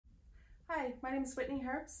Hi, my name is Whitney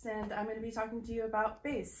Herbst and I'm going to be talking to you about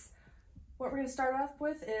bass. What we're going to start off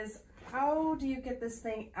with is how do you get this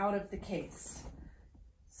thing out of the case?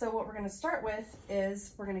 So what we're going to start with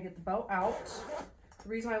is we're going to get the bow out. The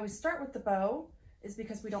reason why we start with the bow is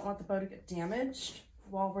because we don't want the bow to get damaged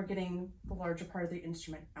while we're getting the larger part of the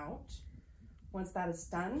instrument out. Once that is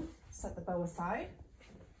done, set the bow aside.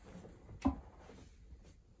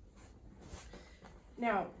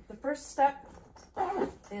 Now, the first step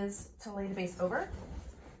is to lay the bass over.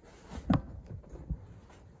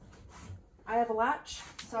 I have a latch,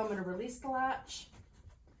 so I'm going to release the latch.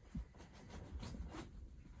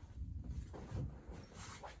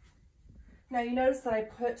 Now you notice that I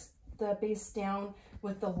put the bass down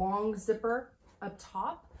with the long zipper up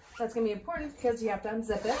top. That's going to be important because you have to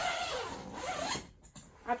unzip it.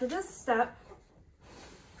 After this step,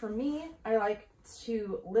 for me, I like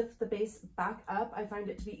to lift the bass back up. I find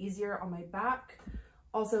it to be easier on my back.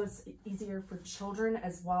 Also, it's easier for children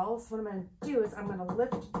as well. So what I'm going to do is I'm going to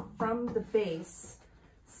lift from the bass.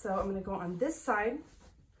 So I'm going to go on this side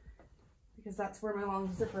because that's where my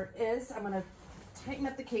long zipper is. I'm going to tighten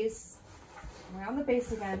up the case around the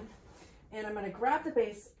bass again, and I'm going to grab the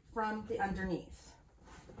bass from the underneath.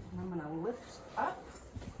 And I'm going to lift up,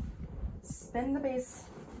 spin the bass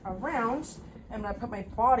around. I'm going to put my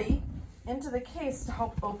body into the case to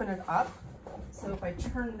help open it up. So if I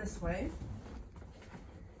turn this way,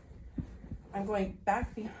 I'm going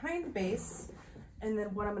back behind the bass, and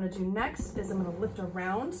then what I'm going to do next is I'm going to lift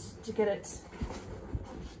around to get it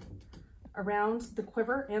around the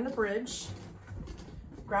quiver and the bridge,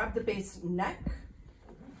 grab the bass neck,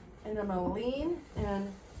 and I'm going to lean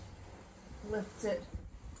and lift it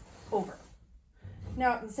over.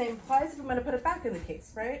 Now the same applies if I'm going to put it back in the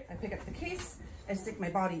case, right? I pick up the case, I stick my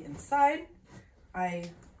body inside, I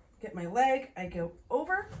get my leg, I go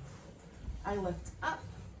over, I lift up,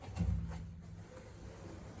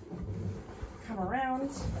 come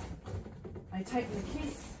around, I tighten the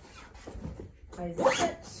case, I zip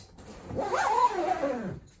it,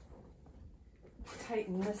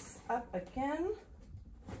 tighten this up again,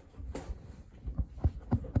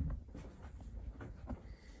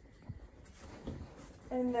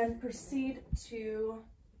 and then proceed to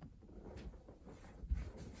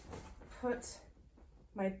put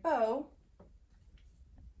my bow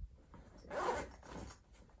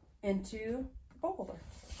into the bow holder.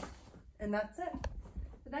 And that's it.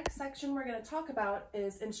 The next section we're going to talk about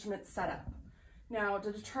is instrument setup. Now,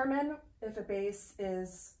 to determine if a bass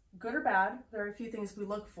is good or bad, there are a few things we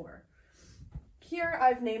look for. Here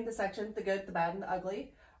I've named the section the good, the bad, and the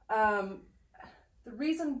ugly. The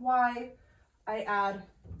reason why I add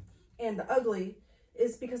and the ugly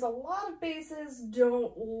is because a lot of basses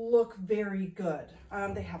don't look very good.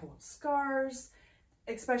 They have little scars,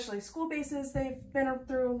 especially school basses. They've been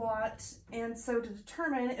through a lot, and so to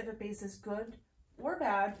determine if a bass is good or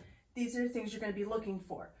bad, these are the things you're going to be looking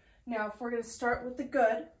for. Now, if we're going to start with the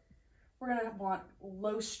good, we're going to want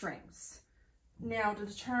low strings. Now, to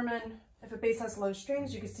determine if a bass has low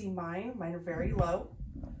strings, you can see mine are very low,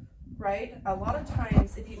 right? A lot of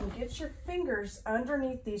times, if you can get your fingers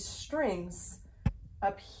underneath these strings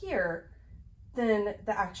up here, then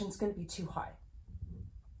the action's going to be too high.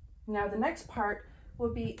 Now, the next part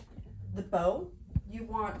will be the bow. You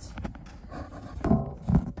want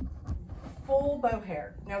full bow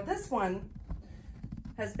hair. Now this one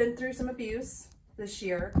has been through some abuse this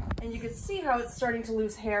year, and you can see how it's starting to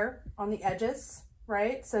lose hair on the edges,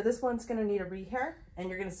 right? So this one's going to need a rehair, and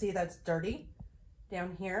you're going to see that's dirty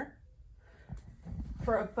down here.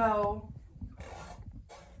 For a bow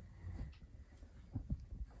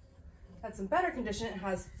that's in better condition, it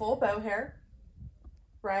has full bow hair,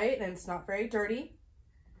 right? And it's not very dirty.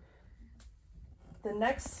 The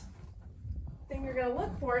next thing you're going to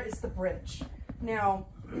look for is the bridge. Now,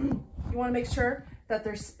 you want to make sure that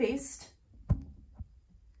they're spaced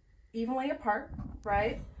evenly apart,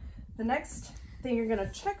 right? The next thing you're going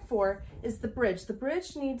to check for is the bridge. The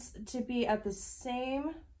bridge needs to be at the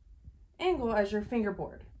same angle as your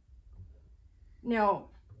fingerboard. Now,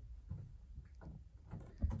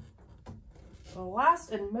 the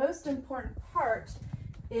last and most important part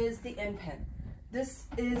is the end pin. This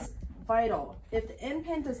is vital. If the end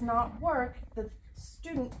pin does not work, the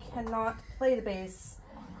student cannot play the bass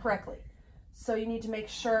correctly. So you need to make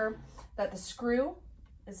sure that the screw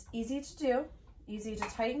is easy to do, easy to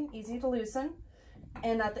tighten, easy to loosen,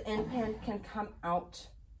 and that the end pin can come out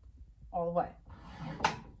all the way.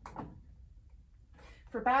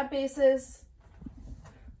 For bad basses,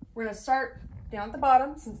 we're going to start down at the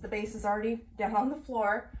bottom since the bass is already down on the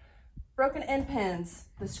floor. Broken end pins,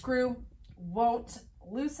 the screw won't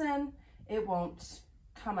loosen, it won't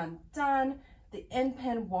come undone. The end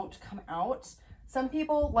pin won't come out. Some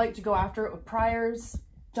people like to go after it with pliers.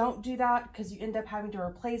 Don't do that because you end up having to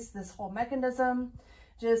replace this whole mechanism.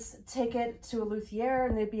 Just take it to a luthier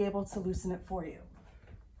and they'd be able to loosen it for you.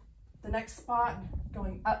 The next spot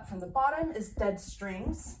going up from the bottom is dead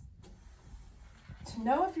strings. To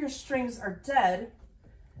know if your strings are dead,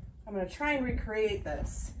 I'm going to try and recreate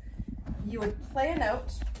this. You would play a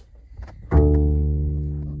note.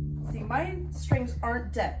 See, my strings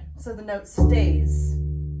aren't dead, so the note stays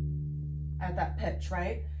at that pitch,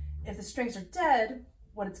 right? If the strings are dead,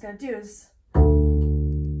 what it's going to do is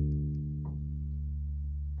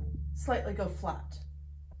slightly go flat,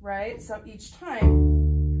 right? So each time,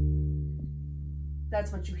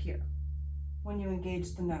 that's what you hear when you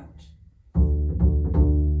engage the note.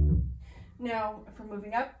 Now, if we're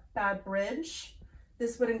moving up, bad bridge.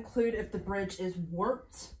 This would include if the bridge is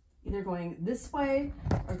warped, either going this way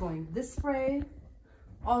or going this way.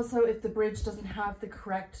 Also, if the bridge doesn't have the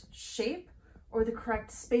correct shape or the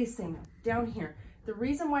correct spacing down here. The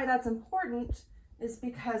reason why that's important is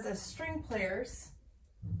because as string players,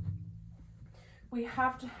 we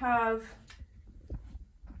have to have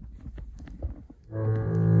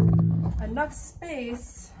enough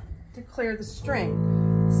space to clear the string.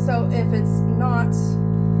 So if it's not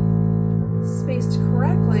spaced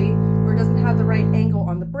correctly or doesn't have the right angle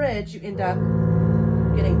on the bridge, you end up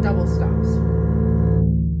getting double stops.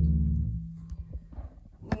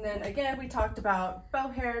 And then again, we talked about bow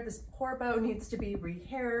hair. This poor bow needs to be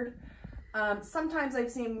rehaired. Sometimes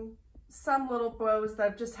I've seen some little bows that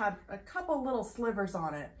have just had a couple little slivers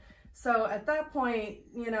on it. So at that point,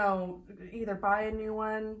 you know, either buy a new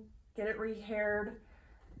one, get it rehaired.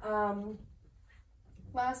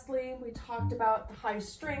 Lastly, we talked about the high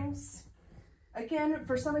strings. Again,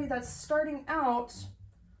 for somebody that's starting out,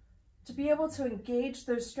 to be able to engage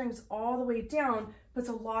those strings all the way down puts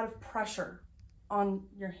a lot of pressure on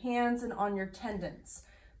your hands and on your tendons.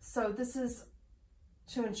 So this is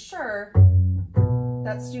to ensure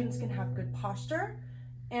that students can have good posture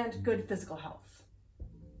and good physical health.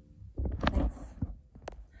 Thanks.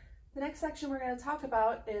 The next section we're going to talk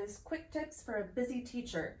about is quick tips for a busy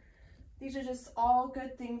teacher. These are just all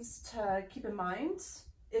good things to keep in mind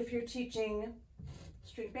if you're teaching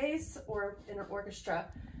string bass or in an orchestra.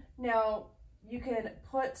 Now, you can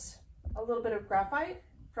put a little bit of graphite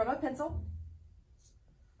from a pencil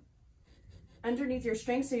underneath your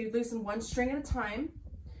string, so you loosen one string at a time,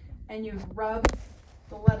 and you rub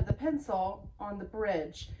the lead of the pencil on the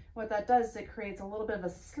bridge. What that does is it creates a little bit of a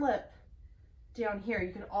slip down here.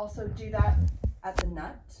 You can also do that at the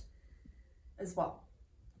nut as well.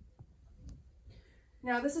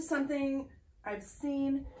 Now, this is something I've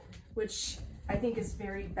seen, which I think is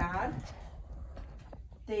very bad.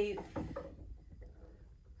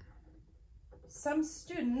 Some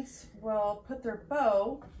students will put their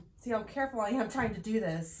bow, see how careful I am trying to do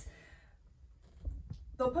this.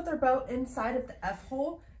 They'll put their bow inside of the F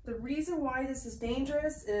hole. The reason why this is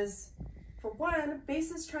dangerous is, for one,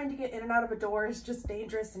 basses trying to get in and out of a door is just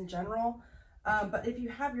dangerous in general. But if you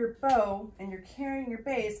have your bow and you're carrying your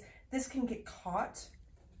bass, this can get caught.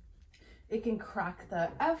 It can crack the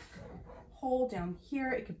F hole down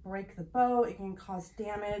here. It could break the bow. It can cause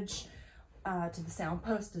damage to the sound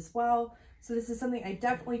post as well. So this is something I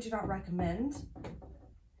definitely do not recommend.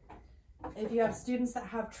 If you have students that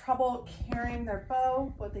have trouble carrying their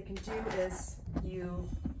bow, what they can do is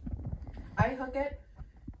I hook it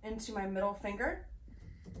into my middle finger.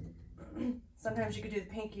 Sometimes you could do the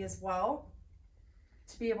pinky as well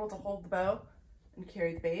to be able to hold the bow and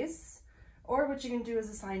carry the bass. Or what you can do is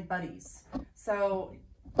assign buddies. So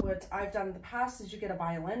what I've done in the past is you get a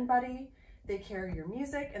violin buddy, they carry your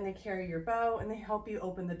music and they carry your bow and they help you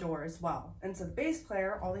open the door as well. And so the bass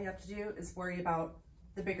player, all they have to do is worry about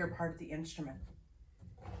the bigger part of the instrument.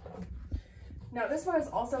 Now this one is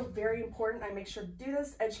also very important. I make sure to do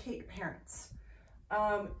this, educate your parents.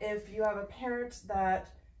 If you have a parent that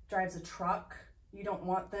drives a truck, you don't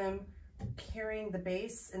want them carrying the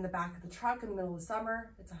bass in the back of the truck in the middle of the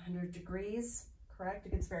summer. It's 100 degrees, correct?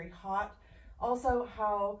 It gets very hot. Also,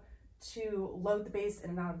 how to load the bass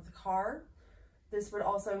in and out of the car. This would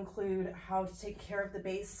also include how to take care of the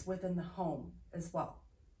bass within the home as well.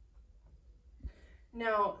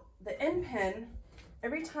 Now, the end pin,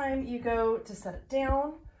 every time you go to set it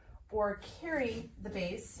down or carry the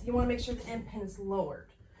bass, you want to make sure the end pin is lowered.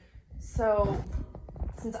 So,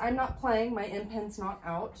 since I'm not playing, my end pin's not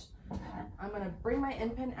out, I'm going to bring my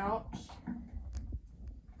end pin out.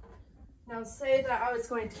 Now say that I was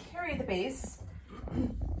going to carry the bass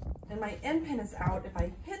and my end pin is out. If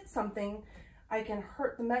I hit something, I can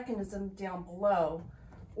hurt the mechanism down below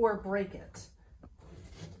or break it.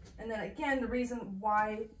 And then again, the reason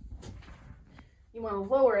why you want to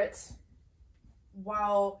lower it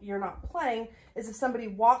while you're not playing is if somebody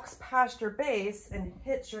walks past your bass and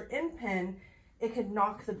hits your end pin, it could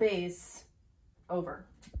knock the bass over.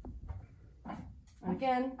 And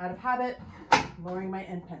again, out of habit, lowering my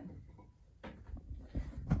end pin.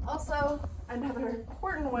 Also, another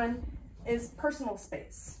important one is personal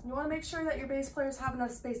space. You want to make sure that your bass players have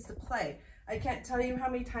enough space to play. I can't tell you how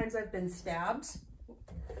many times I've been stabbed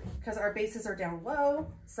because our basses are down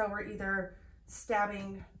low, so we're either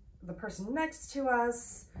stabbing the person next to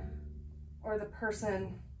us or the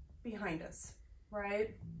person behind us,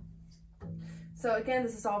 right? So again,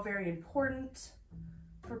 this is all very important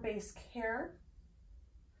for bass care.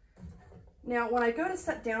 Now, when I go to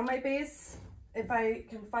set down my bass, if I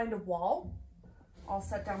can find a wall, I'll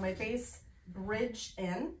set down my bass, bridge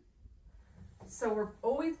in. So we're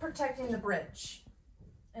always protecting the bridge.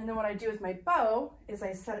 And then what I do with my bow is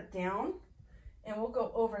I set it down, and we'll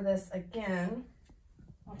go over this again.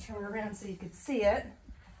 I'll turn it around so you can see it.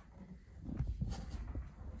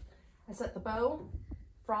 I set the bow,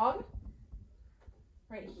 frog,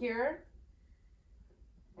 right here,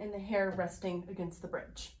 and the hair resting against the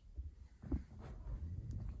bridge.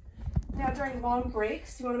 Now during long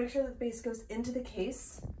breaks, you want to make sure that the bass goes into the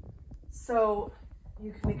case. So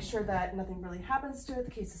you can make sure that nothing really happens to it.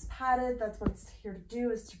 The case is padded. That's what it's here to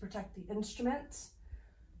do, is to protect the instrument.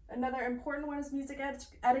 Another important one is music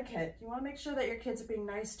etiquette. You want to make sure that your kids are being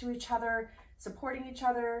nice to each other, supporting each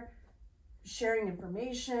other, sharing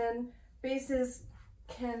information. Basses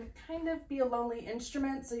can kind of be a lonely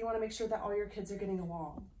instrument, so you want to make sure that all your kids are getting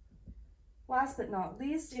along. Last but not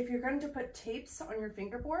least, if you're going to put tapes on your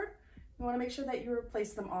fingerboard, you want to make sure that you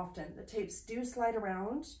replace them often. The tapes do slide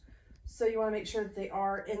around, so you want to make sure that they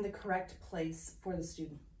are in the correct place for the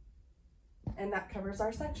student. And that covers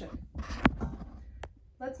our section.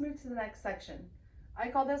 Let's move to the next section. I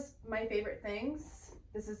call this my favorite things.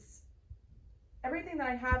 This is everything that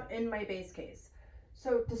I have in my bass case.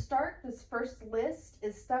 So to start, this first list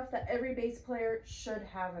is stuff that every bass player should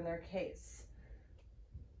have in their case.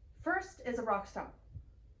 First is a rock stop.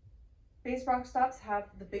 Bass rock stops have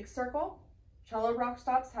the big circle. Cello rock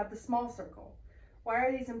stops have the small circle. Why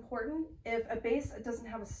are these important? If a bass doesn't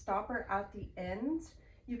have a stopper at the end,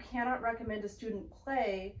 you cannot recommend a student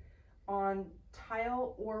play on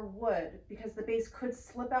tile or wood because the bass could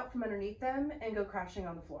slip out from underneath them and go crashing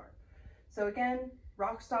on the floor. So again,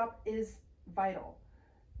 rock stop is vital.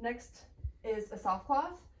 Next is a soft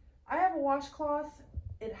cloth. I have a washcloth.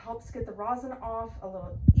 It helps get the rosin off a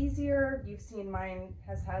little easier. You've seen mine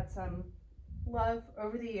has had some love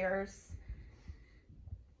over the years.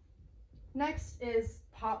 Next is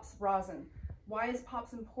Pop's rosin. Why is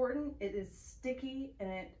Pop's important? It is sticky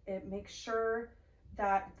and it makes sure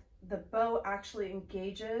that the bow actually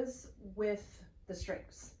engages with the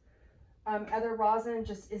strings. Other rosin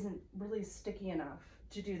just isn't really sticky enough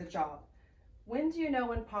to do the job. When do you know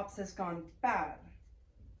when Pop's has gone bad?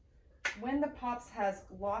 When the Pop's has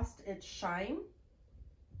lost its shine,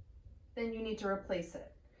 then you need to replace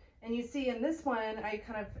it. And you see in this one, I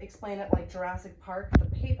kind of explain it like Jurassic Park. The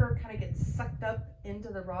paper kind of gets sucked up into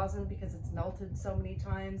the rosin because it's melted so many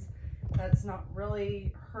times. That's not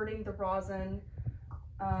really hurting the rosin.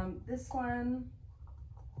 This one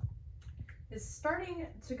is starting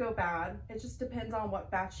to go bad. It just depends on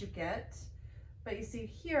what batch you get. But you see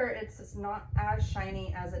here, it's not as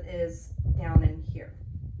shiny as it is down in here.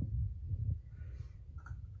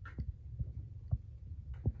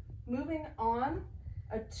 Moving on,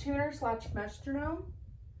 a tuner / metronome.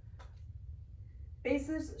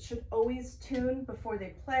 Basses should always tune before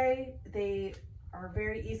they play. They are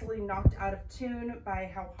very easily knocked out of tune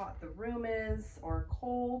by how hot the room is or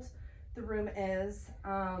cold the room is.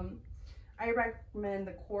 I recommend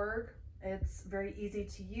the Korg. It's very easy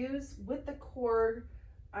to use. With the Korg,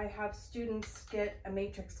 I have students get a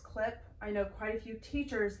matrix clip. I know quite a few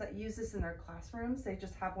teachers that use this in their classrooms. They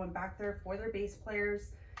just have one back there for their bass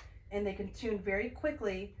players and they can tune very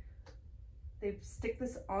quickly. They stick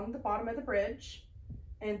this on the bottom of the bridge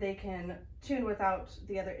and they can tune without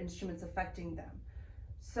the other instruments affecting them.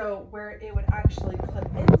 So where it would actually clip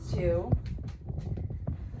into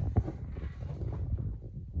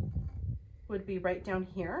would be right down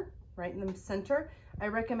here, right in the center. I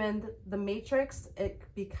recommend the matrix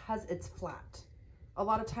because it's flat. A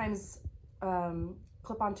lot of times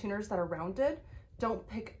clip-on tuners that are rounded don't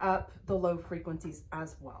pick up the low frequencies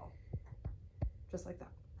as well. Just like that.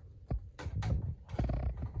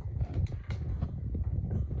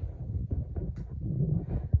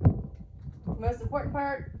 The most important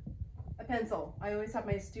part, a pencil. I always have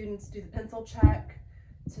my students do the pencil check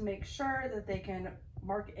to make sure that they can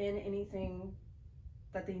mark in anything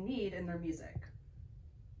that they need in their music.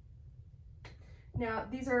 Now,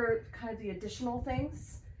 these are kind of the additional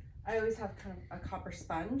things. I always have kind of a copper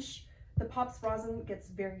sponge. The pops rosin gets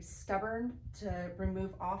very stubborn to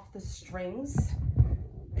remove off the strings.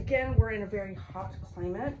 Again, we're in a very hot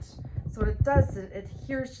climate. So what it does is it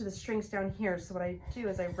adheres to the strings down here. So what I do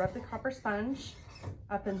is I rub the copper sponge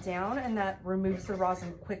up and down, and that removes the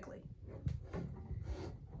rosin quickly.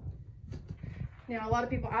 Now, a lot of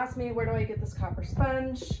people ask me, where do I get this copper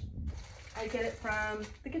sponge? I get it from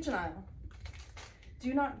the kitchen aisle.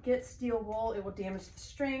 Do not get steel wool, it will damage the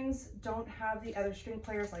strings. Don't have the other string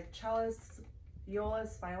players like cellists,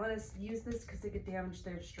 violists, violinists use this because they could damage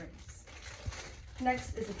their strings.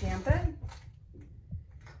 Next is a dampen.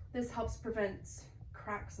 This helps prevent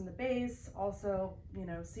cracks in the bass, also,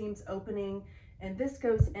 seams opening. And this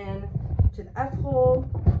goes in to the F hole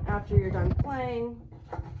after you're done playing,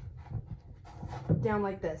 down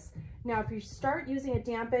like this. Now, if you start using a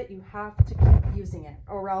dampen, you have to keep using it,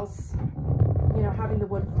 or else, having the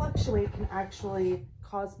wood fluctuate can actually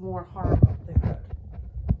cause more harm than good.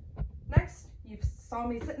 Next, you saw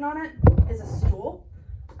me sitting on it, is a stool.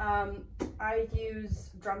 I use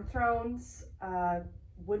drum thrones,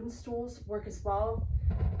 wooden stools work as well.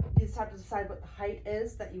 You just have to decide what the height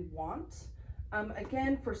is that you want.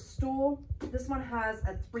 Again, for stool, this one has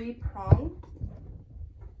a 3-prong.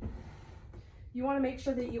 You want to make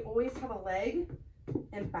sure that you always have a leg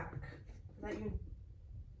and back, that you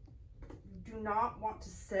do not want to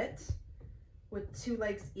sit with 2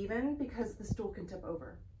 legs even, because the stool can tip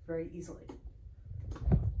over very easily.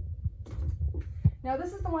 Now,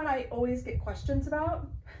 this is the one I always get questions about,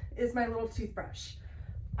 is my little toothbrush.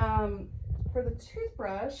 For the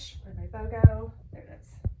toothbrush, where'd my bow go? There it is.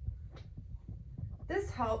 This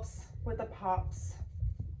helps with the pops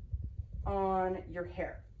on your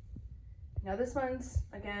hair. Now this one's,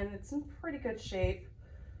 again, it's in pretty good shape.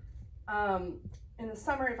 In the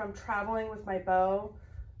summer, if I'm traveling with my bow,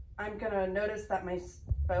 I'm gonna notice that my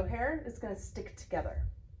bow hair is gonna stick together.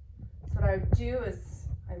 So what I would do is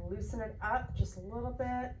I loosen it up just a little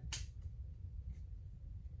bit,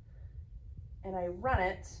 and I run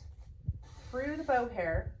it through the bow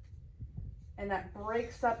hair, and that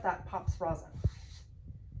breaks up that pops rosin.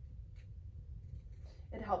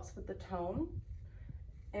 It helps with the tone,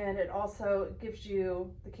 and it also gives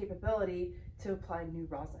you the capability to apply new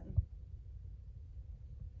rosin.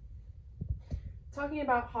 Talking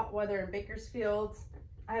about hot weather in Bakersfield,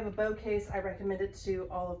 I have a bow case. I recommend it to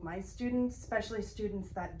all of my students, especially students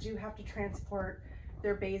that do have to transport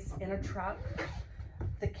their bass in a truck.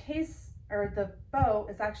 The case, or the bow,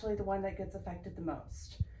 is actually the one that gets affected the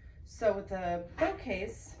most. So with the bow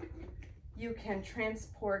case, you can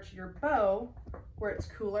transport your bow where it's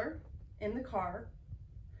cooler in the car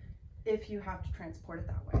if you have to transport it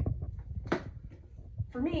that way.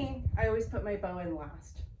 For me, I always put my bow in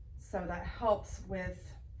last, so that helps with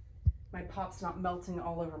my pops not melting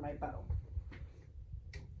all over my bow.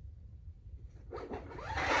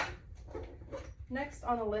 Next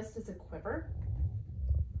on the list is a quiver.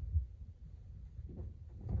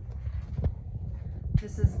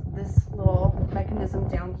 This is this little mechanism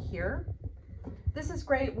down here. This is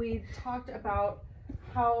great. We talked about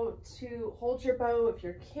how to hold your bow if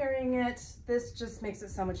you're carrying it. This just makes it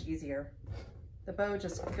so much easier. The bow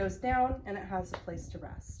just goes down and it has a place to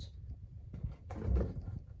rest.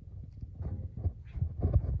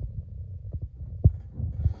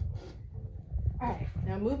 All right,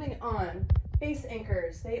 now moving on. Bass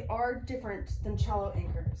anchors, they are different than cello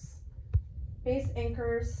anchors. Bass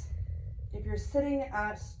anchors, if you're sitting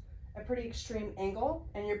at a pretty extreme angle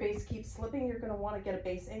and your bass keeps slipping, you're going to want to get a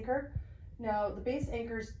bass anchor. Now, the bass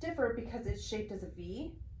anchors differ because it's shaped as a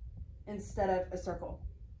V instead of a circle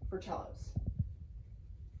for cellos.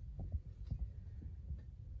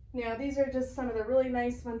 Now, these are just some of the really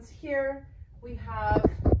nice ones here. We have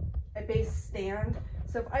a bass stand.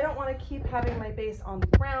 So if I don't want to keep having my bass on the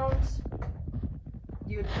ground,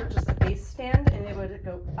 you would purchase a bass stand and it would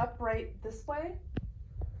go upright this way.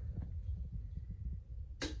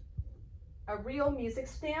 A real music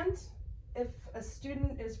stand, if a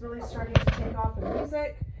student is really starting to take off in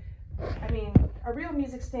music, a real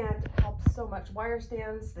music stand helps so much. Wire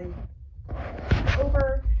stands, they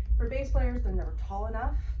over. For bass players, they're never tall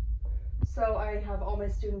enough. So I have all my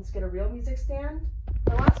students get a real music stand.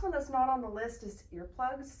 The last one that's not on the list is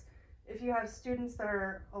earplugs. If you have students that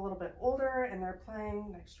are a little bit older and they're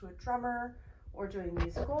playing next to a drummer or doing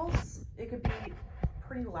musicals, it could be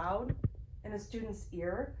pretty loud in a student's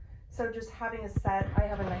ear. So just having a set, I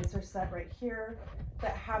have a nicer set right here,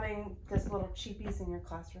 but having this little cheapies in your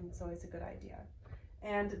classroom is always a good idea.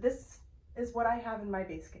 And this is what I have in my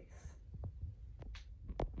bass case.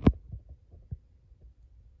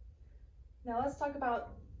 Now let's talk about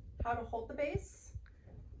how to hold the bass.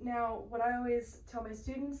 Now, what I always tell my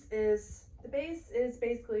students is the bass is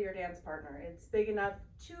basically your dance partner. It's big enough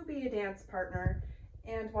to be a dance partner,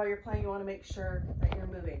 and while you're playing, you want to make sure that you're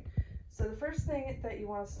moving. So the first thing that you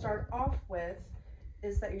want to start off with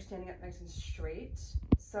is that you're standing up nice and straight.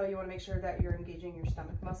 So you want to make sure that you're engaging your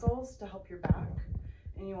stomach muscles to help your back,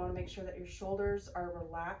 and you want to make sure that your shoulders are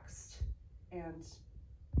relaxed and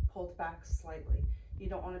pulled back slightly. You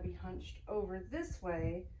don't want to be hunched over this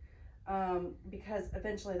way because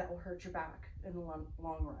eventually that will hurt your back in the long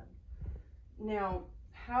run. Now,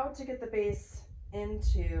 how to get the bass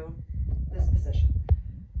into this position?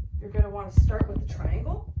 You're going to want to start with the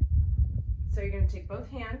triangle. So you're going to take both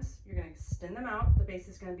hands, you're going to extend them out. The bass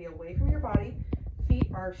is going to be away from your body. Feet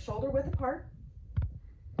are shoulder width apart.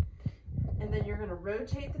 And then you're going to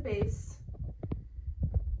rotate the bass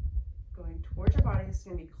going towards your body. It's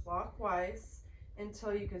going to be clockwise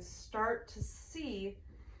until you can start to see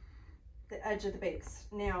the edge of the bass.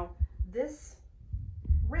 Now, this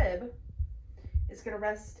rib is going to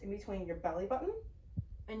rest in between your belly button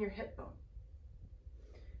and your hip bone.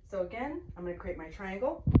 So again, I'm going to create my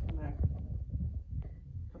triangle. I'm going to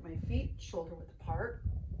put my feet shoulder width apart,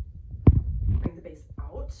 bring the bass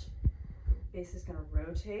out. The bass is going to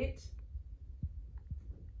rotate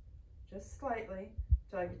just slightly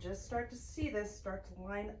so I can just start to see this start to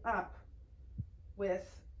line up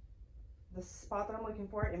with the spot that I'm looking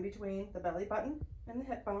for in between the belly button and the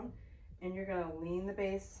hip bone, and you're going to lean the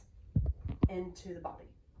bass into the body.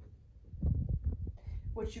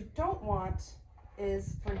 What you don't want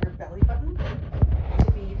is for your belly button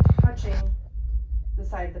to be touching the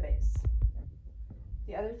side of the bass.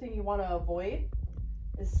 The other thing you want to avoid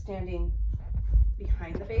is standing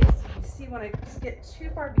behind the bass. You see, when I get too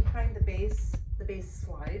far behind the bass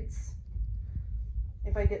slides.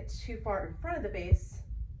 If I get too far in front of the bass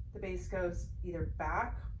goes either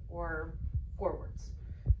back or forwards.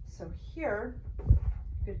 So here, you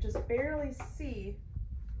could just barely see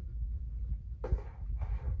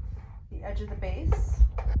the edge of the bass,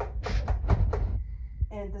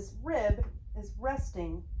 and this rib is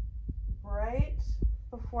resting right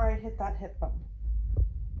before I hit that hip bone.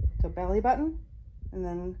 So belly button, and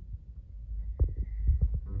then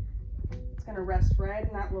it's going to rest right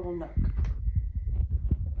in that little nook.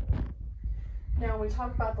 Now when we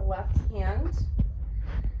talk about the left hand,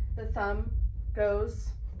 the thumb goes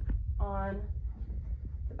on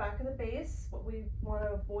the back of the bass. What we want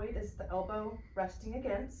to avoid is the elbow resting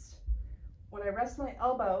against. When I rest my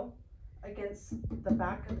elbow against the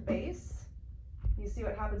back of the bass, you see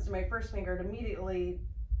what happens to my first finger. It immediately,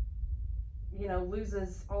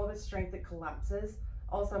 loses all of its strength. It collapses.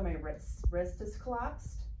 Also my wrist is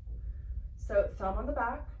collapsed. So thumb on the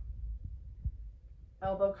back,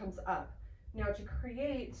 elbow comes up. Now to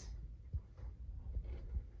create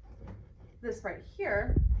this right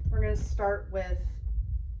here, we're going to start with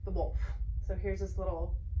the wolf. So here's his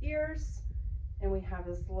little ears, and we have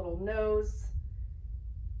his little nose.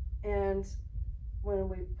 And when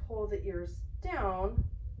we pull the ears down,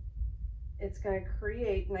 it's going to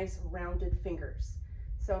create nice rounded fingers.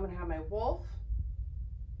 So I'm going to have my wolf.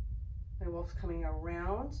 My wolf's coming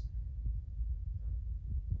around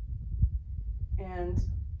and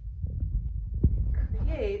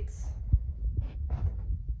create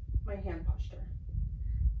my hand posture.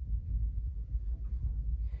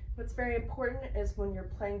 What's very important is when you're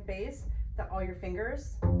playing bass that all your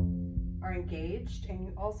fingers are engaged, and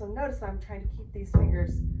you also notice that I'm trying to keep these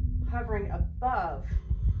fingers hovering above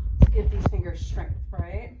to give these fingers strength,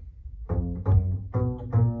 right?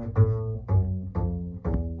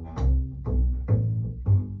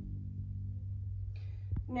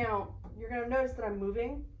 Now, you're going to notice that I'm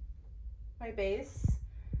moving my bass.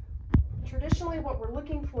 Traditionally, what we're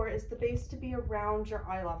looking for is the bass to be around your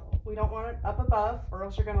eye level. We don't want it up above, or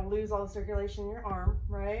else you're going to lose all the circulation in your arm,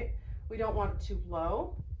 right? We don't want it too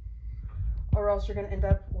low, or else you're going to end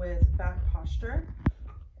up with back posture.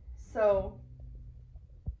 So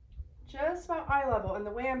just about eye level, and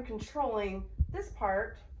the way I'm controlling this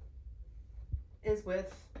part is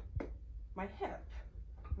with my hip.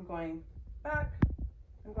 I'm going back,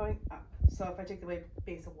 I'm going up. So if I take the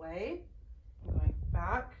bass away, I'm going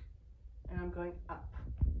back, and I'm going up.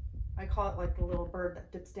 I call it like the little bird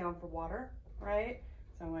that dips down for water, right?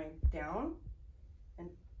 So I'm going down and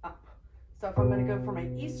up. So if I'm going to go for my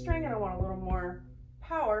E string and I want a little more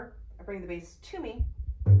power, I bring the bass to me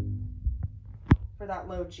for that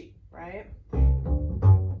low G, right?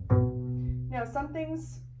 Now, some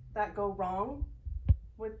things that go wrong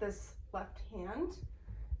with this left hand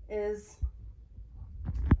is,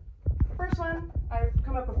 first one, I've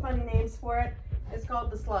come up with funny names for it. It's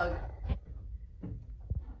called the slug.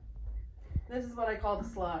 This is what I call the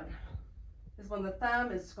slug. Is when the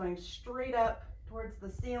thumb is going straight up towards the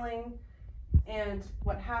ceiling, and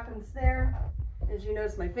what happens there is, you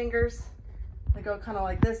notice my fingers, they go kind of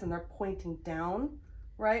like this and they're pointing down,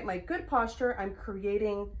 right? My good posture, I'm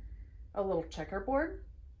creating a little checkerboard,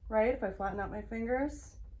 right? If I flatten out my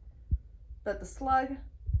fingers. But the slug,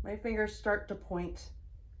 my fingers start to point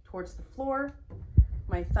towards the floor.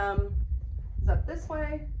 My thumb is up this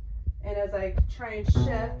way, and as I try and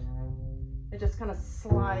shift, it just kind of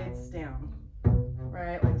slides down,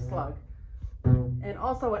 right, like a slug. And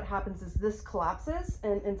also what happens is this collapses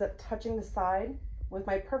and ends up touching the side. With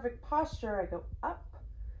my perfect posture, I go up,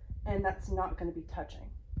 and that's not going to be touching.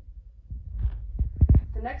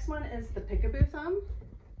 The next one is the peekaboo thumb.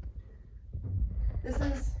 This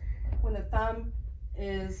is when the thumb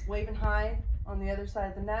is waving high on the other side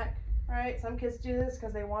of the neck, right? Some kids do this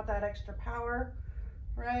because they want that extra power,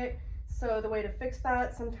 right? So the way to fix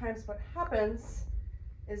that, sometimes what happens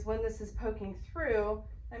is when this is poking through,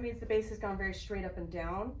 that means the base has gone very straight up and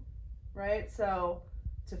down, right? So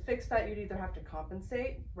to fix that, you'd either have to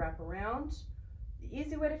compensate, wrap around. The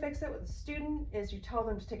easy way to fix it with a student is you tell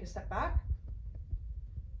them to take a step back,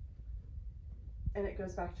 and it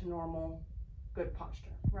goes back to normal, good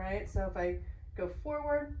posture, right? So if I go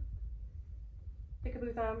forward,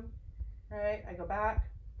 peekaboo thumb, right? I go back,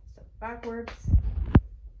 step backwards,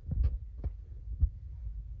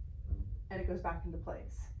 and it goes back into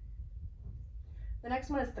place. The next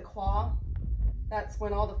one is the claw. That's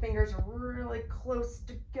when all the fingers are really close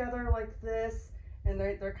together like this, and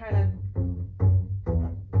they're kind of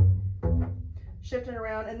shifting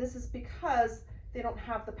around, and this is because they don't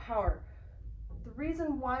have the power. The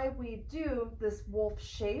reason why we do this wolf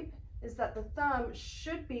shape is that the thumb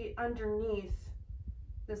should be underneath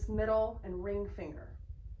this middle and ring finger,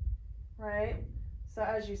 right? So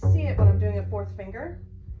as you see it when I'm doing a fourth finger,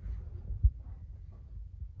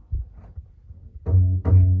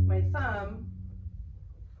 my thumb,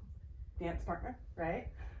 dance partner, right?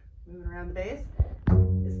 Moving around the base,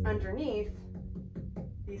 is underneath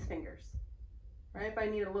these fingers, right? If I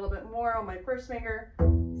need a little bit more on my first finger,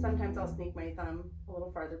 sometimes I'll sneak my thumb a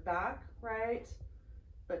little farther back, right?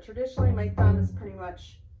 But traditionally my thumb is pretty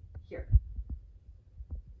much here.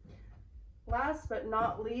 Last but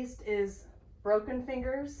not least is broken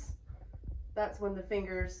fingers. That's when the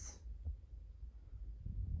fingers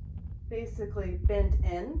basically bend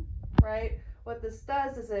in, right? What this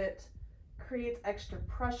does is it creates extra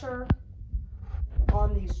pressure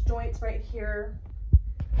on these joints right here,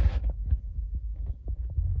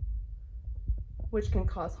 which can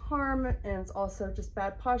cause harm, and it's also just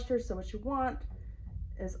bad posture. So what you want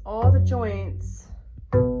is all the joints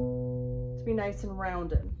to be nice and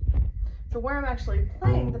rounded. So where I'm actually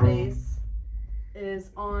playing the bass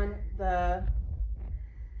is on the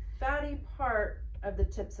fatty part of the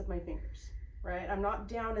tips of my fingers, right? I'm not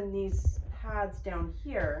down in these pads down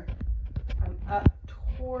here. I'm up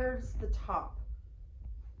towards the top.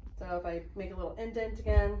 So if I make a little indent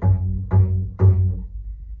again,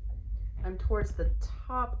 I'm towards the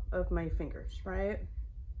top of my fingers, right?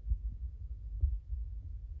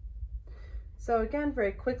 So again,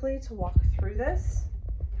 very quickly to walk through this,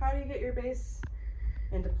 how do you get your bass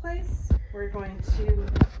into place? We're going to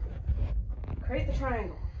create the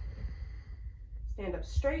triangle. Stand up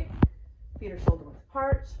straight, feet are shoulder width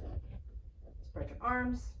apart, spread your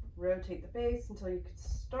arms, rotate the base until you can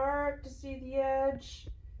start to see the edge.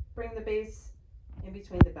 Bring the base in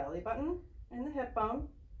between the belly button and the hip bone,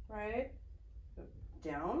 right? Go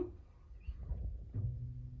down.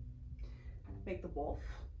 Make the wolf.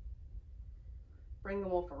 Bring the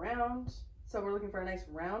wolf around. So we're looking for a nice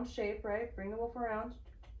round shape, right? Bring the wolf around.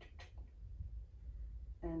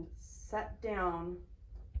 And set down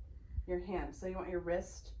your hand. So you want your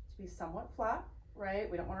wrist to be somewhat flat,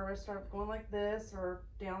 right? We don't want our wrist start going like this or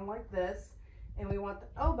down like this. And we want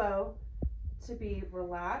the elbow to be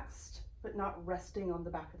relaxed, but not resting on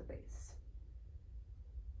the back of the base.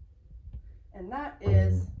 And that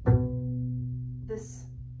is this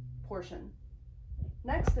portion.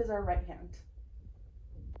 Next is our right hand.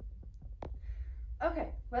 Okay,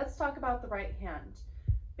 let's talk about the right hand.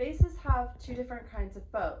 Basses have two different kinds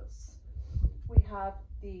of bows. We have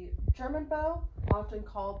the German bow, often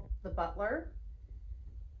called the butler,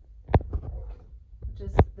 which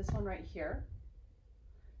is this one right here.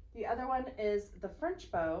 The other one is the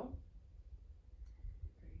French bow,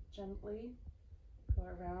 very gently go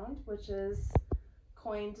around, which is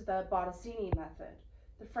coined the Bottesini method.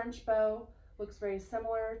 The French bow Looks very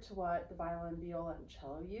similar to what the violin, viola, and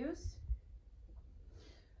cello use.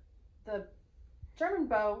 The German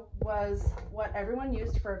bow was what everyone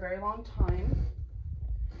used for a very long time,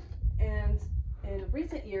 and in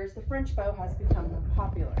recent years the French bow has become more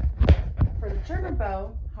popular. For the German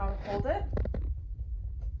bow, how to hold it,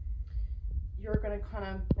 you're going to kind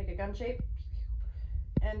of make a gun shape,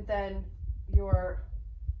 and then your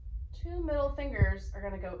two middle fingers are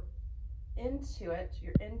going to go into it.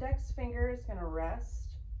 Your index finger is going to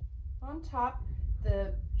rest on top.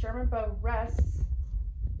 The German bow rests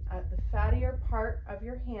at the fattier part of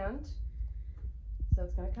your hand. So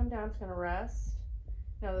it's going to come down, it's going to rest.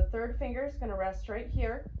 Now the third finger is going to rest right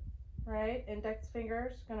here, right? Index finger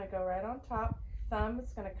is going to go right on top. Thumb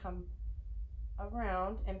is going to come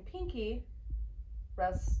around, and pinky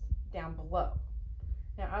rests down below.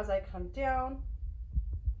 Now as I come down,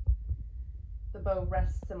 the bow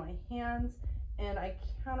rests in my hands, and I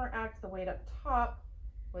counteract the weight up top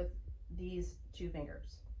with these two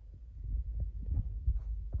fingers.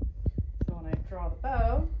 So when I draw the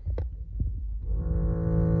bow,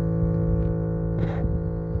 it's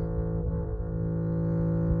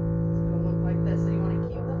going to look like this. So you want to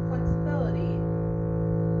keep the flexibility.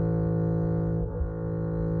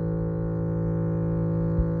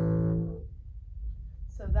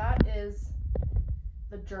 So that is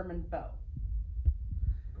the German bow.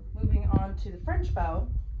 Moving on to the French bow.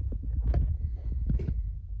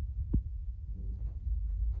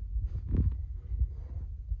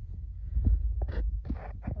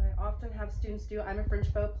 What I often have students do, I'm a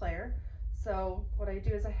French bow player, so what I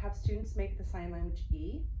do is I have students make the sign language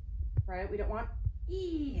E, right? We don't want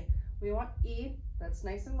E, we want E that's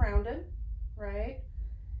nice and rounded, right?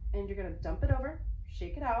 And you're going to dump it over,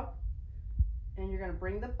 shake it out, and you're going to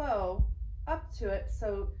bring the bow up to it.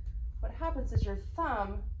 So what happens is your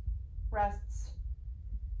thumb rests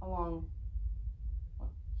along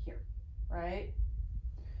here, right?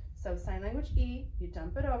 So sign language E, you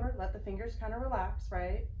dump it over, let the fingers kind of relax,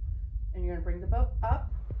 right? And you're going to bring the bow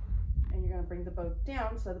up, and you're going to bring the bow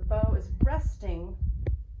down, so the bow is resting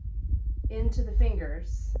into the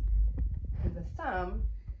fingers, and the thumb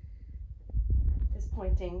is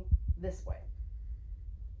pointing this way.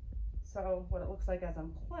 So what it looks like as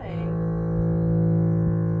I'm playing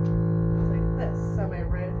is like this. So my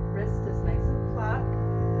wrist is nice and flat.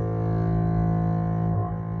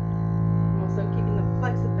 I'm also keeping the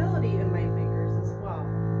flexibility in my fingers as well.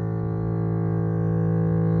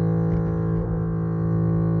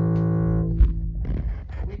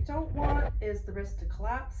 What we don't want is the wrist to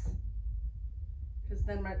collapse, because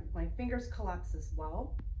then my fingers collapse as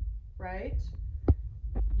well, right?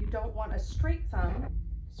 You don't want a straight thumb.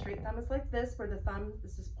 Straight thumb is like this, where the thumb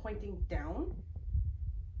is just pointing down,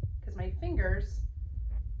 because my fingers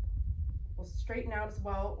will straighten out as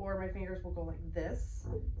well, or my fingers will go like this,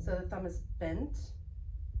 so the thumb is bent.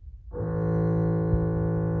 You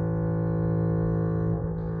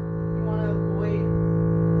want to avoid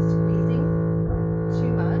squeezing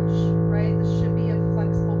too much, right? This should be a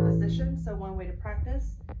flexible position, so one way to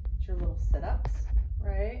practice is your little sit-ups,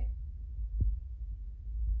 right?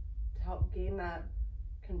 To help gain that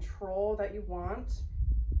control that you want.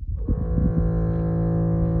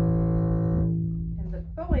 And the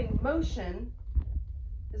bowing motion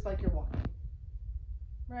is like you're walking,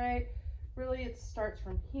 right? Really, it starts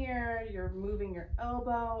from here. You're moving your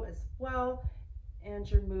elbow as well, and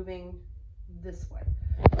you're moving this way.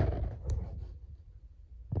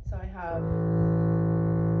 So I have,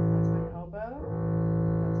 that's my elbow,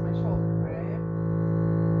 that's my shoulder, right?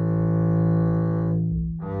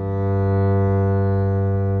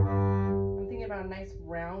 I'm thinking about a nice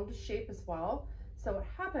round shape as well. So what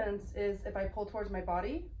happens is if I pull towards my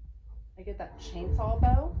body, I get that chainsaw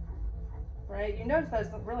bow, right? You notice that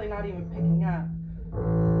it's really not even picking up.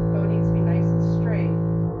 Bow needs to be nice and straight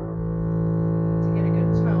to get a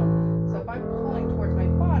good tone. So if I'm pulling towards my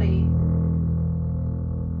body,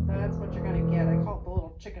 that's what you're going to get. I call it the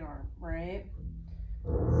little chicken arm, right?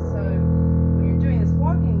 So when you're doing this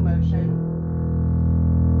walking motion,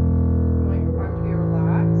 you want your arm to be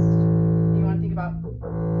relaxed. And you want to think about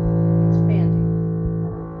expanding.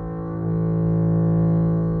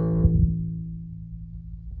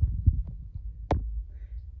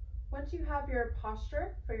 Once you have your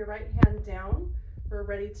posture for your right hand down, we're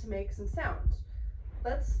ready to make some sound.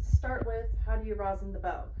 Let's start with, how do you rosin the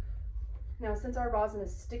bow? Now, since our rosin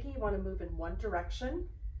is sticky, you want to move in one direction.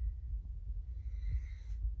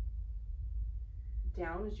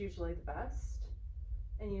 Down is usually the best,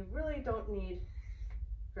 and you really don't need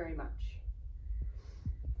very much.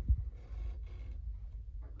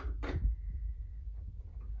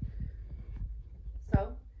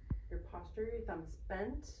 So your posture sure your thumb is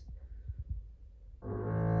bent,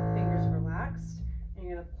 fingers relaxed, and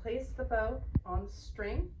you're going to place the bow on the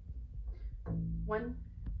string. One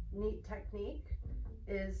neat technique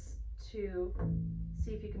is to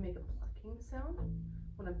see if you can make a plucking sound.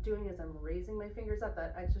 What I'm doing is I'm raising my fingers up,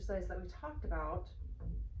 that exercise that we talked about,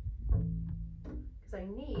 because I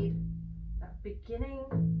need that beginning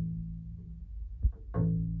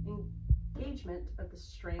engagement of the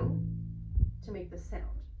string to make the sound.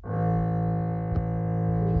 Can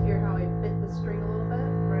you hear how I bit the string a little bit,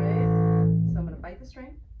 right? So I'm going to bite the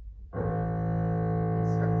string and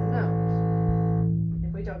start the note.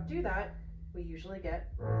 If we don't do that, we usually get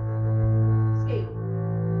skating,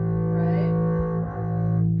 right?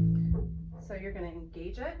 So you're going to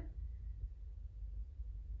engage it.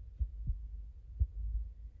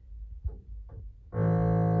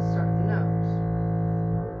 Start the note.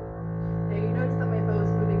 Now you notice that my bow is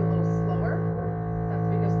moving a little slower. That's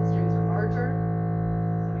because the strings are larger.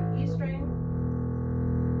 So my E string.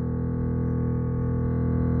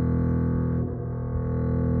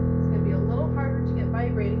 It's going to be a little harder to get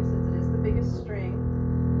vibrating since it is the biggest string.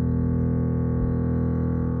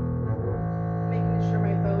 Making sure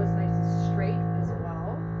my bow is nice and straight as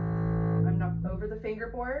well. I'm not over the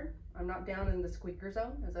fingerboard. I'm not down in the squeaker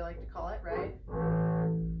zone, as I like to call it, right?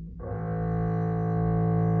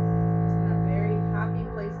 Just in that very happy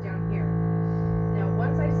place down here. Now,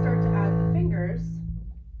 once I start to add the fingers,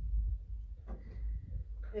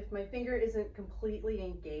 if my finger isn't completely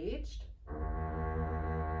engaged,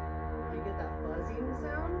 you get that buzzing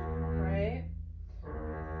sound, right?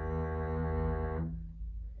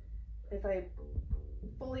 If I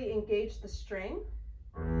fully engage the string,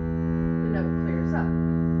 the note clears up,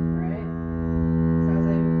 right? So as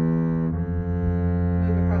I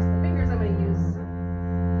move across the fingers, I'm going to use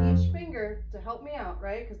each finger to help me out,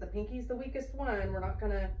 right? Because the pinky's the weakest one. We're not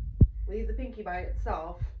going to leave the pinky by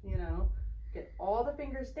itself, you know. Get all the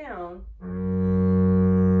fingers down to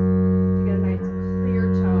get a nice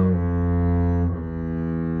clear tone.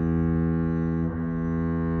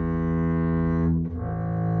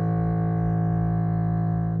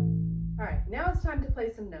 All right, now it's time to play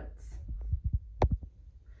some notes.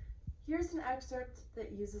 Here's an excerpt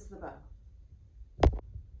that uses the bow.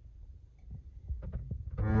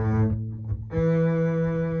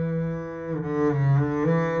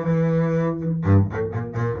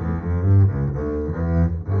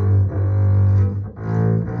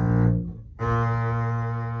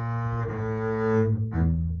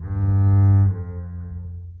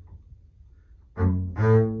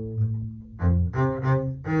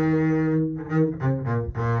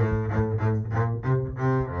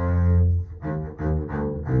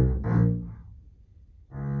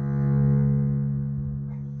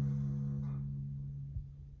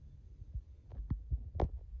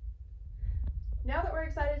 Now that we're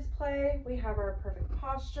excited to play, we have our perfect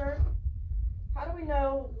posture. How do we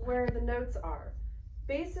know where the notes are?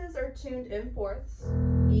 Basses are tuned in fourths,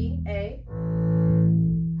 E, A,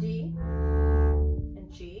 D,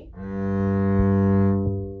 and G.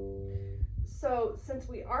 So since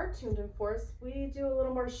we are tuned in fourths, we do a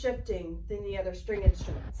little more shifting than the other string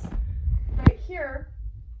instruments. Right here,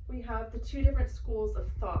 we have the two different schools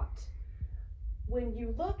of thought. When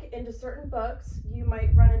you look into certain books, you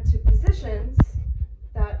might run into positions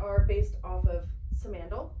that are based off of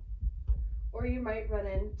Samandal, or you might run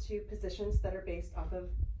into positions that are based off of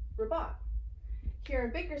Rabat. Here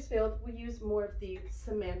in Bakersfield, we use more of the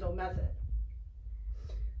Samandal method.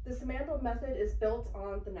 The Samandal method is built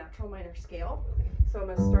on the natural minor scale. So I'm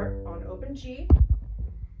going to start on open G,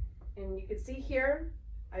 and you can see here,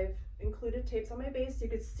 I've included tapes on my bass, so you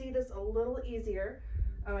could see this a little easier.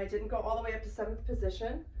 I didn't go all the way up to 7th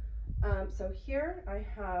position. So here I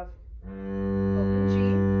have open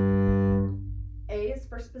G, A is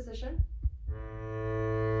first position,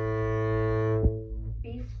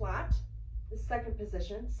 B flat is second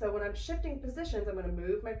position. So when I'm shifting positions, I'm going to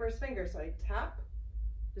move my first finger. So I tap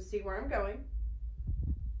to see where I'm going.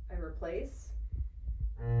 I replace.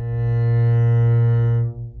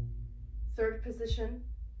 Third position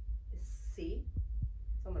is C.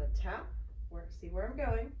 So I'm going to tap, see where I'm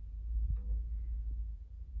going.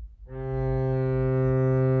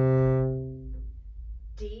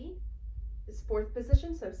 D is fourth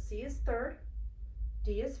position, so C is third,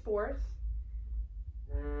 D is fourth.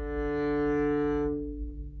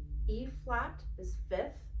 E flat is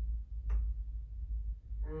fifth.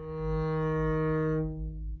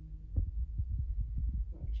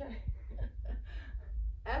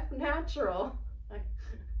 F natural,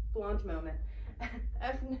 blonde moment.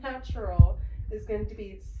 F natural is going to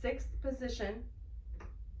be sixth position.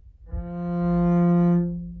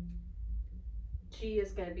 G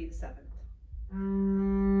is going to be the 7th.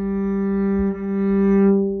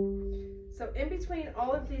 So in between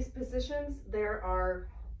all of these positions, there are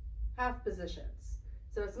half positions.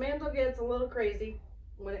 So as Mandel gets a little crazy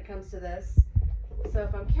when it comes to this. So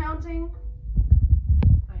if I'm counting,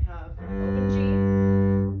 I have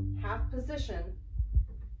open G, half position,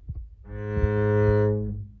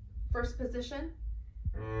 first position,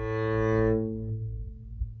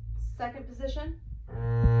 second position,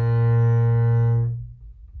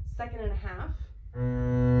 second and a half,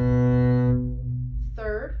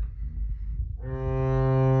 third,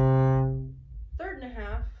 third and a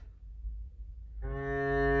half,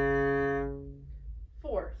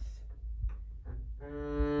 fourth,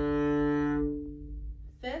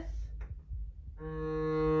 fifth,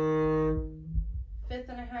 fifth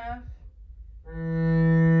and a half,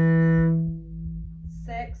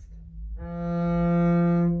 sixth,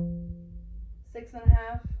 sixth and a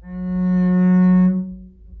half,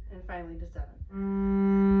 and finally to 7.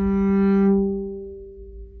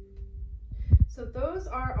 So those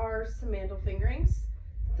are our Mandel fingerings.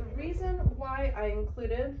 The reason why I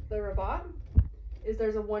included the rabat is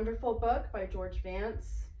there's a wonderful book by George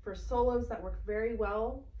Vance for solos that work very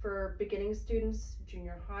well for beginning students,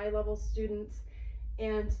 junior high level students,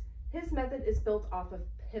 and his method is built off of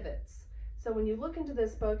pivots. So when you look into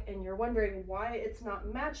this book and you're wondering why it's not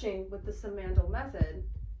matching with the Mandel method,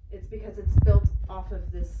 it's because it's built off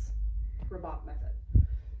of this rabat method.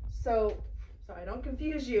 So I don't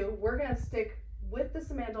confuse you, we're going to stick with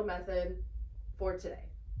the Mandel method for today.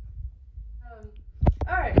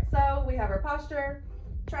 All right, so we have our posture,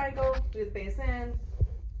 triangle, do the base in,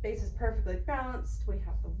 base is perfectly balanced, we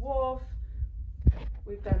have the wolf,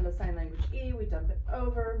 we've done the sign language E, we dump it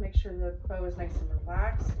over, make sure the bow is nice and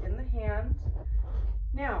relaxed in the hand.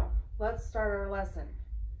 Now, let's start our lesson.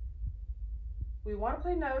 We want to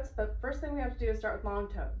play notes, but first thing we have to do is start with long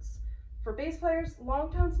tones. For bass players,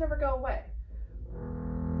 long tones never go away.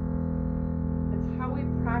 It's how we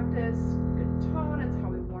practice good tone, it's how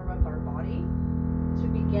we warm up our body to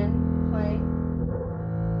begin playing.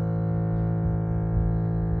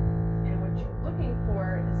 And what you're looking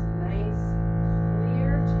for is a nice,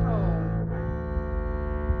 clear tone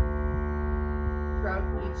throughout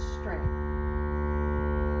each string.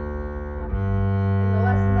 In the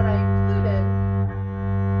lesson that I included,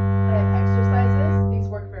 I have exercises. These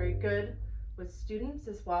work very good with students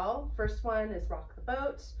as well. First one is rock the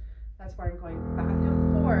boat. That's where I'm going back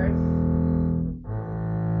and forth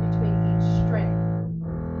between each string.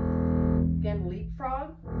 Again,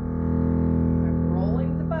 leapfrog. I'm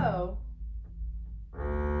rolling the bow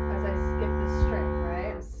as I skip this string,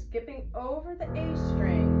 right? I'm skipping over the A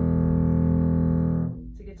string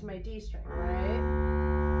to get to my D string, right?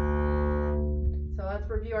 So let's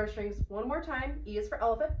review our strings one more time. E is for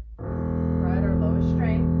elephant, right? Our lowest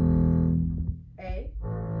string. A,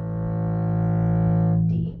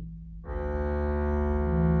 D,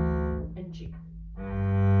 and G.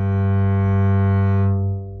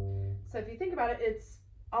 So if you think about it, it's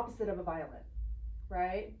opposite of a violin,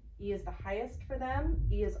 right? E is the highest for them,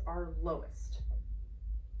 E is our lowest.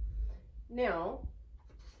 Now,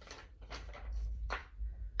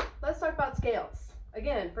 let's talk about scales.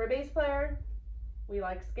 Again, for a bass player, we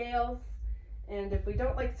like scales, and if we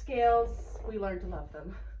don't like scales, we learn to love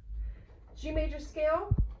them. G major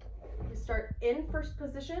scale, we start in first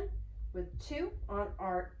position with 2 on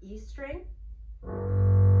our E string.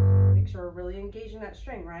 Make sure we're really engaging that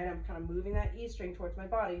string, right? I'm kind of moving that E string towards my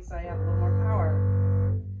body so I have a little more power.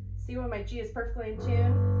 See when my G is perfectly in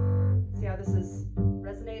tune? See how this is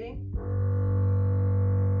resonating?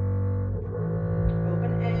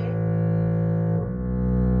 Open A,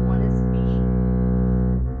 1 is B,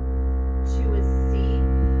 2 is C,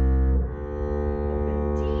 open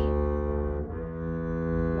D,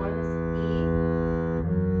 1 is E,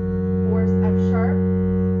 4 is F sharp,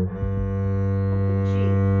 open G.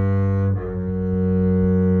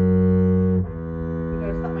 You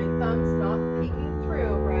notice that my thumb's not peeking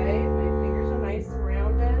through, right? My fingers are nice and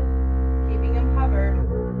rounded, keeping them covered.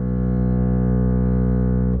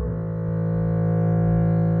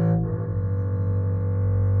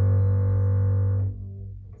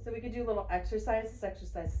 So we could do little exercises in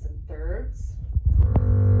thirds.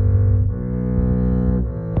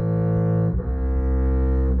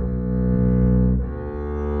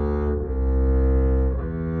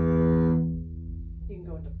 You can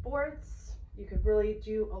go into fourths. You could really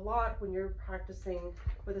do a lot when you're practicing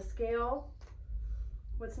with a scale.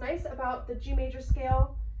 What's nice about the G major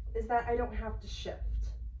scale is that I don't have to shift.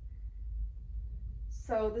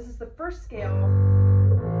 So this is the first scale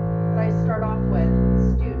that I start off with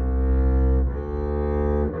a student.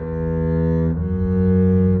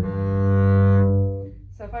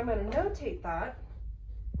 rotate that,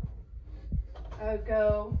 I would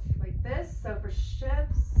go like this. So for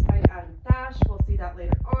shifts, I add a dash. We'll see that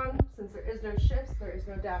later on. Since there is no shifts, there is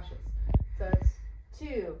no dashes. So it's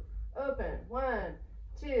 2, open, 1,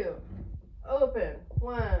 2, open,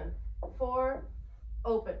 1, 4,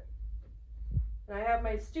 open. And I have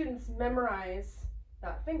my students memorize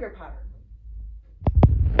that finger pattern.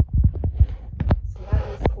 So that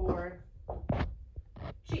is for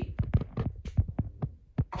G.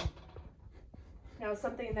 Now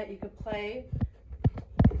something that you could play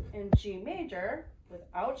in G major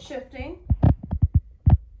without shifting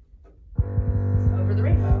is Over the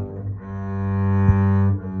Rainbow.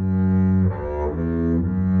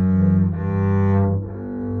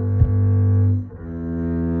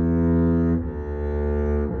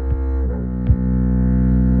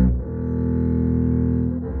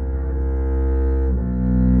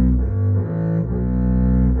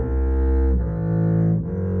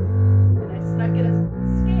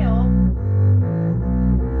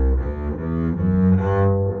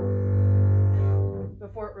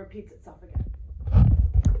 Repeats itself again.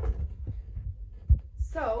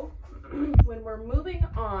 So when we're moving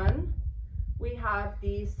on, we have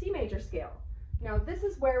the C major scale. Now this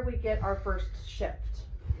is where we get our first shift.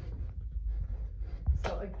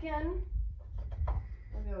 So again,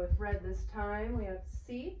 we'll go with red this time. We have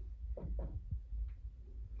C.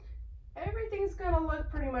 Everything's going to look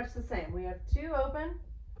pretty much the same. We have 2 open,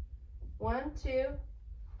 1, 2,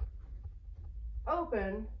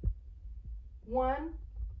 open, 1,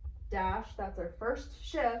 dash, that's our first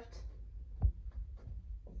shift,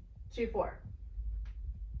 2, 4.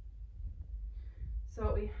 So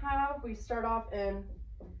what we have, we start off in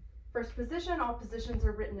first position. All positions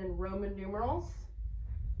are written in Roman numerals.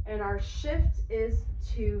 And our shift is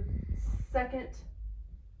to second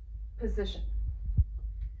position.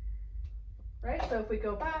 Right? So if we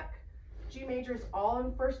go back, G major is all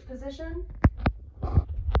in first position.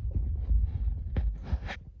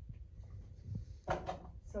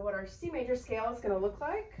 So what our C major scale is going to look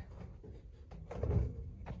like,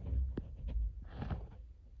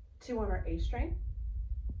 2 on our A string,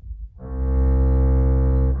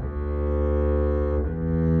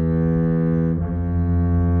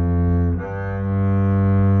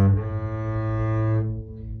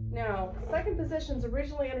 now second position is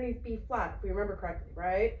originally underneath B flat, if we remember correctly,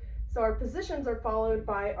 right? So our positions are followed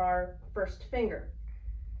by our first finger.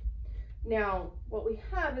 Now what we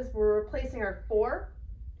have is we're replacing our 4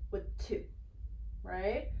 with 2,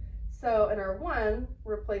 right? So, and our 1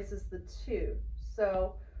 replaces the 2.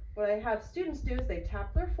 So what I have students do is they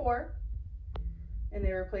tap their 4 and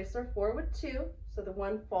they replace their 4 with 2. So the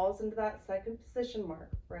 1 falls into that second position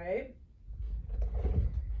mark, right?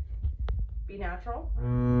 B natural,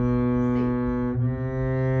 C.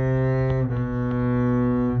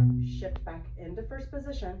 Shift back into first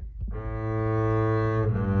position.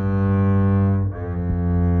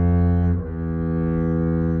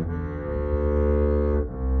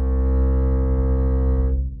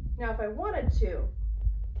 To,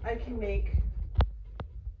 I can make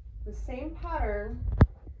the same pattern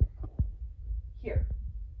here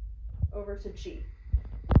over to G.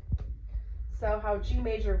 So how G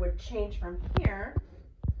major would change from here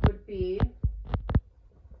would be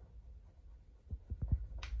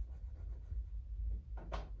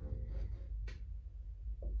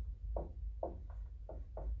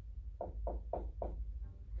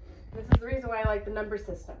this is the reason why I like the number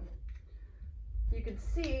system. You can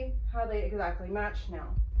see how they exactly match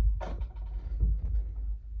now.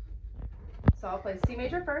 So I'll play C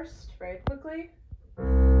major first, very quickly.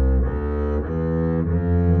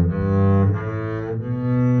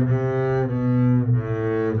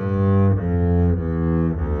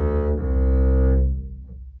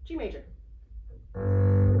 G major.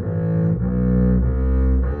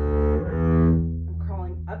 I'm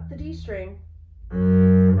crawling up the D string.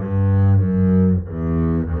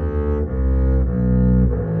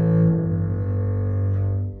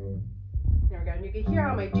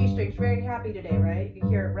 Very happy today, right? You can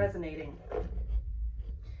hear it resonating.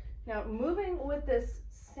 Now, moving with this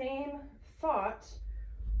same thought,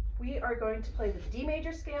 we are going to play the D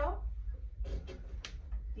major scale,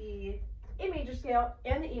 the A major scale,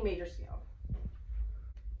 and the E major scale.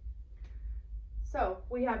 So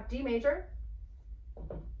we have D major,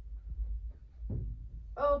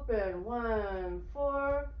 open 1,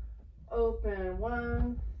 4, open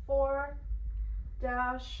 1, 4,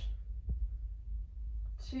 dash,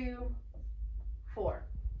 2, 4.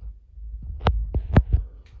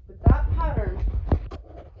 With that pattern,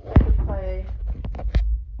 I could play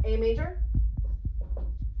A major,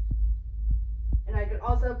 and I could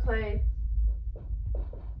also play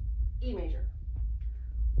E major.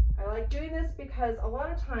 like doing this because a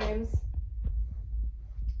lot of times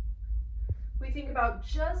we think about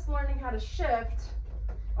just learning how to shift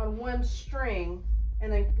on one string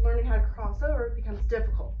and then learning how to cross over becomes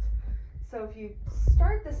difficult. So if you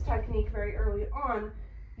start this technique very early on,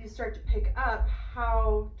 you start to pick up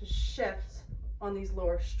how to shift on these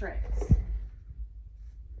lower strings.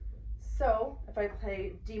 So if I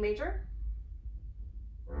play D major,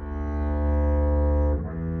 4,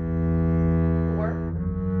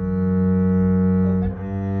 open,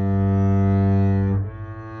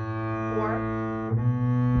 4.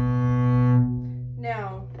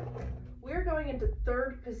 Now we're going into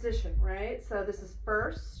third position, right? So this is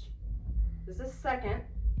first, this is second,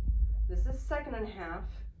 this is second and a half,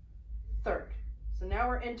 third. So now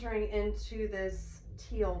we're entering into this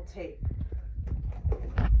teal tape.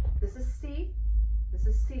 This is C, this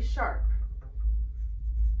is C sharp.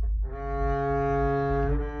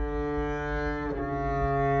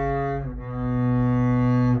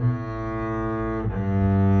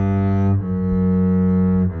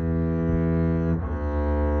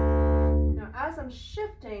 Now as I'm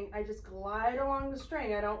shifting, I just glide along the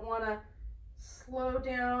string. I don't want to slow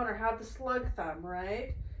down or have the slug thumb,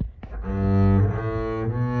 right?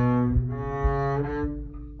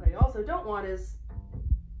 What I also don't want is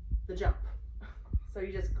the jump. So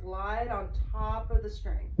you just glide on top of the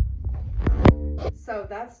string. So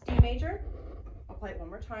that's D major. I'll play it one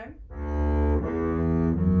more time.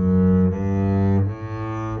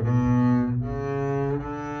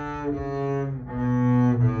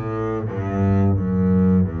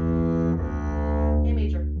 A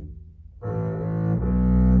major.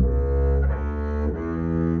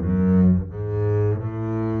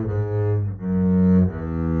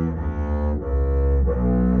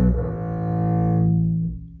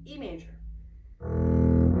 E major.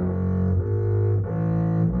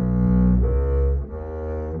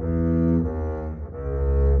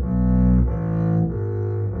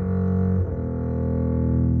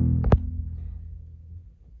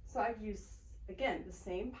 So I've used, again, the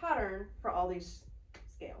same pattern for all these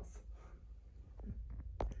scales.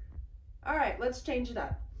 All right, let's change it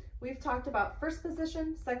up. We've talked about first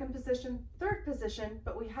position, second position, third position,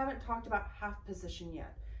 but we haven't talked about half position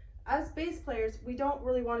yet. As bass players, we don't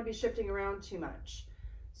really want to be shifting around too much.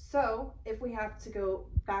 So if we have to go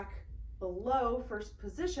back below first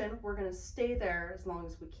position, we're going to stay there as long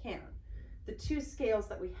as we can. The two scales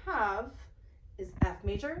that we have is F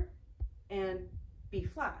major and B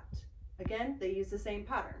flat. Again, they use the same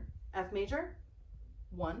pattern. F major,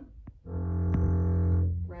 1,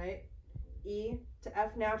 right? E to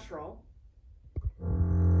F natural,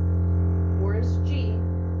 4 is G,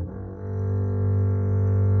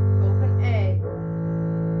 open A,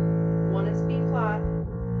 1 is B flat,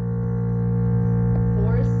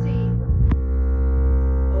 4 is C,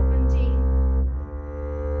 open D,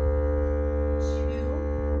 2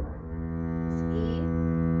 is E,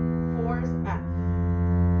 4 is F,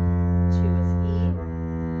 2 is E,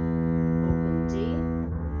 open D,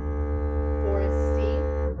 4 is C,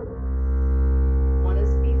 1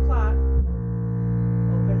 is B flat,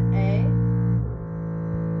 open A,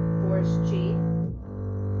 4 is G,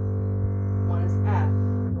 1 is F.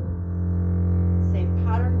 Same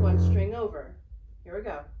pattern, one string over. Here we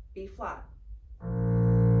go. B flat.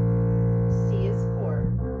 C is 4.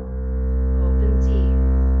 Open D.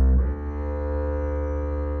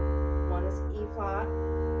 1 is E flat.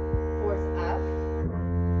 4 is F.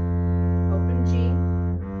 Open G.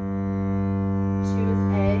 2 is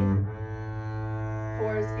A.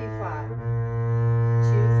 4 is B flat.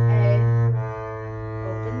 2 is A.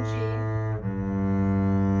 Open G.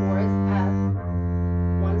 4 is F.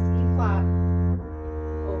 1 is E flat.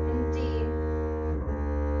 Open D.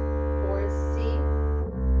 4 is C.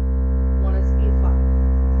 1 is B flat.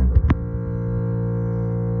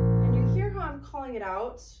 And you hear how I'm calling it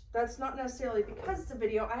out. That's not necessarily because it's a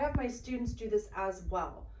video. I have my students do this as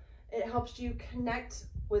well. It helps you connect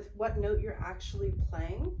with what note you're actually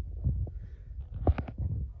playing.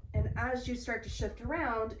 And as you start to shift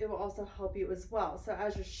around, it will also help you as well. So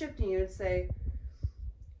as you're shifting, you would say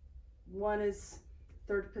 1 is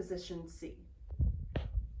third position C.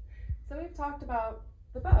 So we've talked about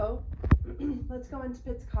the bow. Let's go into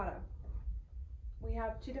pizzicato. We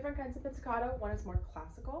have two different kinds of pizzicato. One is more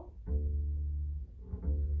classical.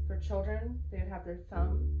 For children, they would have their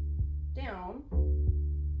thumb down.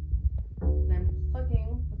 And I'm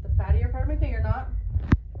plucking with the fattier part of my finger, not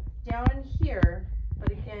down in here,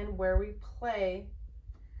 but again, where we play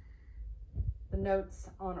the notes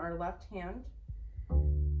on our left hand.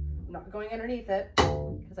 I'm not going underneath it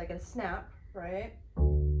because I get a snap, right?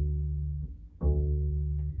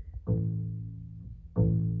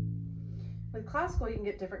 classical, you can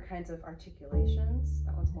get different kinds of articulations.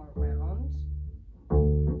 That one's more round.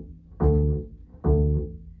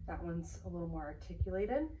 That one's a little more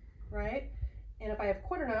articulated, right? And if I have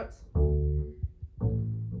quarter notes,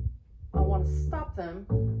 I'll want to stop them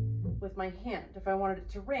with my hand. If I wanted it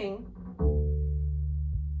to ring,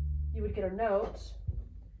 you would get a note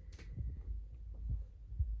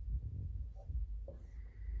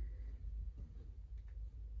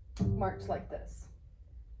marked like this.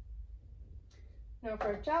 Now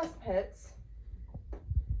for jazz pits,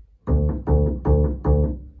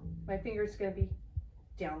 my finger's going to be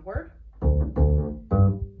downward, and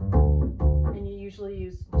you usually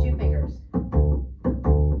use 2 fingers.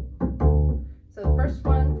 So the first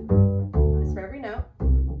one is for every note.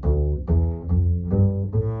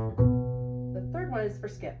 The third one is for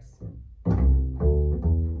skips.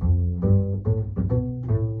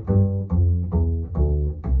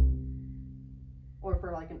 Or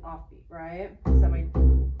for like an offbeat, right? So my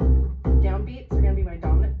downbeats are going to be my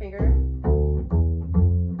dominant finger.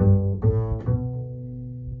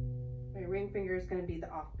 My ring finger is going to be the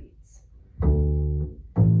offbeats.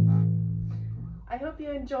 I hope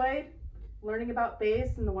you enjoyed learning about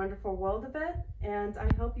bass and the wonderful world of it, and I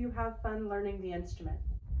hope you have fun learning the instrument.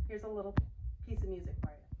 Here's a little piece of music for you.